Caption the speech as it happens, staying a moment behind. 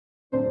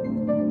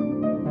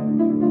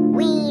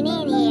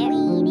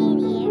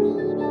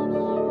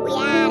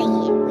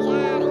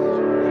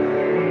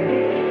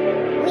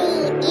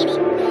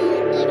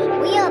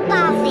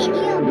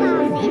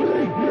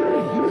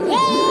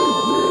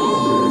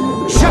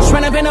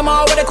in the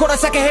mall with a quarter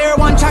sack of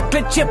heroin,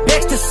 chocolate chip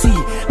ecstasy.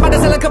 Might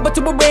as well come up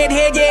to a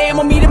redhead, yeah,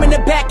 I'ma meet him in the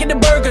back of the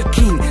Burger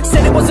King.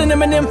 Said it wasn't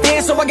him and them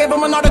fans, so I gave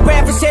him an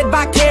autograph and said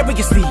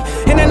vicariously.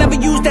 And I never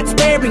used that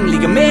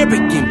sparingly.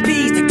 American,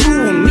 please, they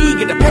two on me.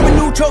 Get a pair of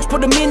new chokes,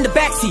 put them in the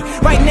backseat,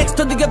 right next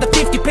to the other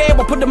 50 pair.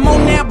 We'll put them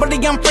on now, but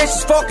I'm fresh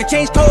as fuck. I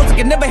changed clothes like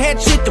I never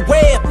had shit to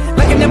wear.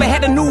 Like I never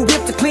had a new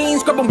whip to clean.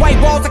 Scrubbing white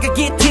walls like I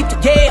get tipped to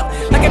Yale.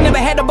 Like I never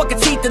had a bucket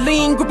seat to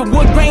lean. Gripping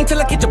wood grain till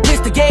I catch a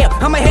blister, yeah.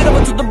 I'ma head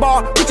over to the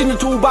bar, reach in the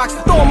toolbox,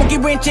 throw a monkey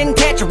wrench and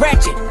catch a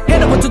ratchet.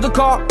 Head over to the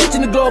car, reach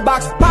in the glove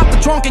box, pop the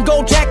trunk and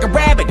go jack a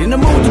rabbit. In the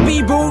mood to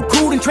be rude,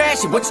 crude and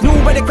trashy. What's new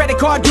by the credit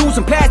card dues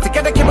and plastic?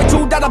 Gotta carry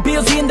 $2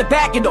 bills in the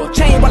back of the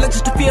chain while I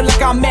just to feel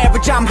like I'm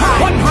average, I'm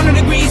high. 100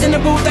 degrees in the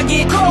booth, I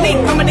get cold.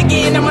 Nate coming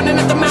again, I'm running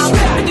at the mouth.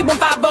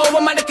 5150,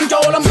 I'm out of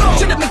control, I'm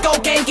should've been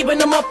cocaine, keeping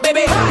them up,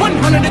 baby.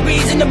 100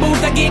 degrees in the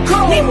booth, I get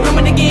cold. Nate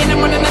coming again, I'm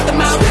running at the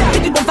mouth.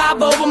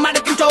 5150, I'm out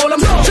of control,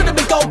 I'm should've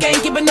been cocaine,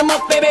 keeping them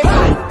up, baby.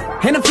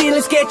 And I'm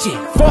feeling sketchy,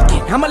 fuck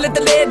it, I'ma let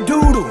the lead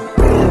doodle.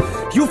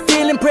 You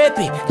feeling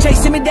preppy,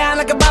 chasing me down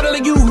like a bottle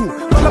of yoo-hoo.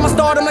 Well, I'ma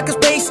start him like a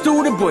space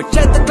student, but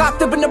check the clock,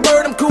 flipping the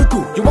bird, I'm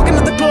cuckoo. You walking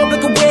out the club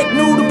like a wet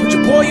noodle, put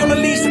your boy on a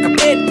leash like a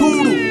pet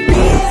poodle.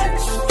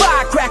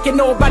 Cracking,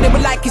 nobody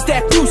would like his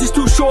that fuse is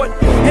too short.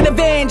 An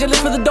evangelist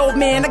for the dope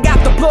man, I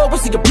got the plug,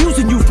 what's he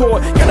abusing you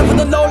for? Got it for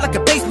the low like a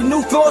basement,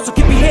 new floor, so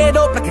keep your head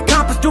up like a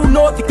compass due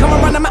north. You come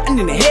around the mountain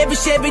in a heavy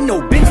Chevy, no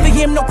Benz for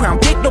him, no Crown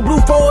Vic, no Blue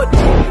Ford.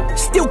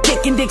 Still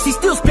kicking Dixie,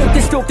 still spilt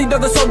this filthy,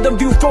 the sold the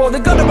view for. The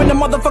gutter and the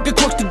motherfucking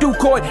crooks to do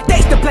court.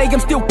 Days to play, I'm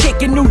still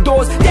kicking new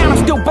doors. Down, I'm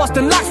still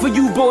busting locks for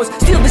you boys.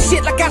 Steal the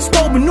shit like I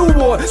stole a new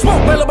war.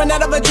 Smoke billowing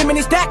out of a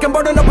chimney stack, I'm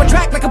burning up a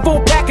track like a full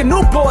pack of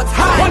Newports.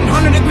 High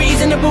 100 degrees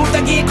in the booth,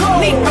 I get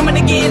cold. Nate coming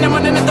again, I'm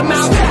running at the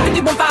mouth.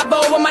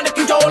 5150, I'm out of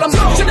control, I'm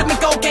should've been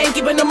cocaine,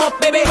 keeping them up,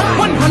 baby.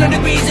 100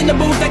 degrees in the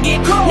booth, I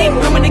get cold. Nate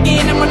coming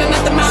again, I'm running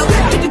at the mouth.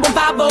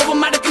 5150,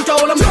 I'm out of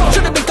control, I'm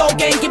should've been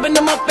cocaine, keeping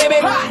them up, baby.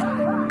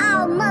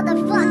 All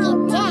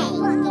motherfucking day.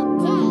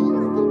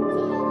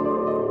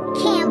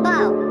 Cambo,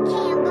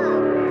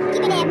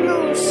 give me that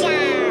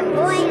moonshine,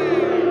 boy.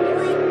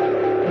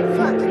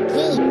 Fucking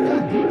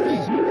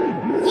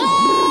yeah.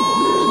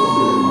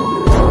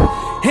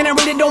 And I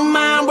really don't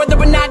mind whether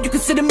or not you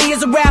consider me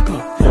as a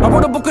rapper. I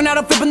wrote a book on how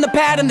to flip in the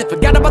pattern. They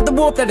forgot about the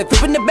wolf that they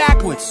flipping it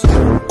backwards.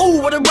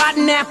 Ooh, what a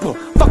rotten apple.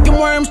 Fucking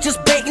worms,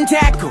 just bait and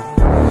tackle.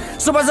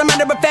 So as a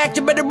matter of fact,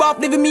 you're better off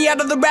leaving me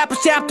out of the rapper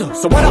chapter.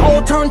 So while the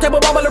whole turntable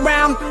bubble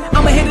around,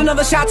 I'ma hit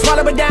another shot,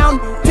 swallow it down.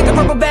 Take a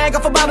purple bag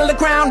off a bottle of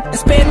Crown and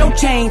spare no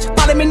change.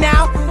 Follow me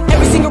now.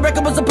 Every single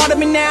record was a part of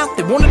me now.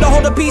 They wanted to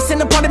hold a piece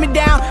and a part of me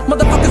down.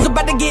 Motherfuckers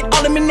about to get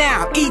all of me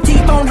now. E.T.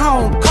 phone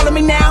home, calling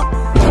me now.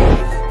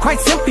 Quite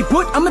simply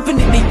put, I'm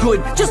infinitely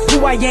good. Just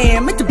who I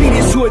am, meant to be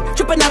this hood.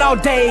 Tripping out all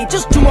day,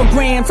 just 2 more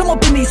grams. I'm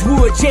up in these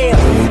woods, yeah.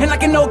 And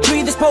like an oak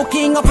tree that's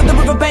poking off of the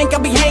riverbank,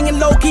 I'll be hanging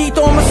low-key,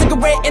 throwing my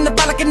cigarette in the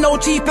fire like an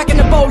OG, packing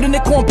the bowl in the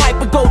cornpipe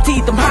with gold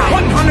teeth. I'm high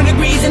 100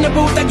 degrees in the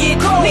booth, I get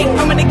cold. Nate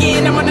coming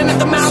again, I'm running at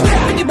the mouth.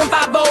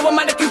 5150, I'm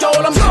out of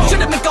control, I'm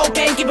should've been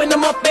cocaine, keeping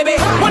them up, baby.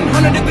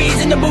 100 degrees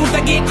in the booth,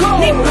 I get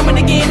cold. Nate coming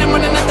again, I'm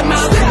running at the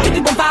mouth.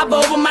 5150,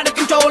 I'm out of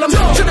control, I'm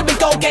should've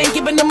been cocaine,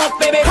 keeping them up,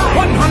 baby.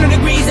 100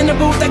 degrees in the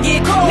booth, I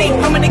get cold. Nate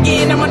coming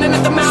again, I'm running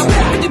at the mouth.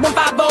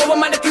 5150,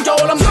 I'm out of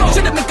control, I'm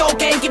should've been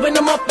cocaine, keeping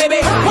them up, baby.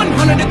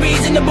 100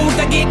 degrees in the booth,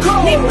 I get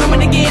cold. Nate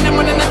coming again, I'm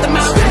running at the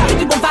mouth.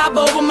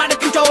 5150, I'm out of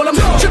control, I'm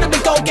should've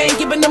been cocaine,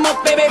 keeping them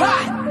up, baby.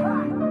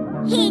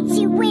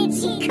 Hitchy,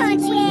 witchy,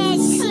 country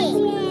ass shit.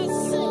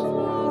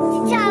 What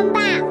you talking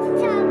about?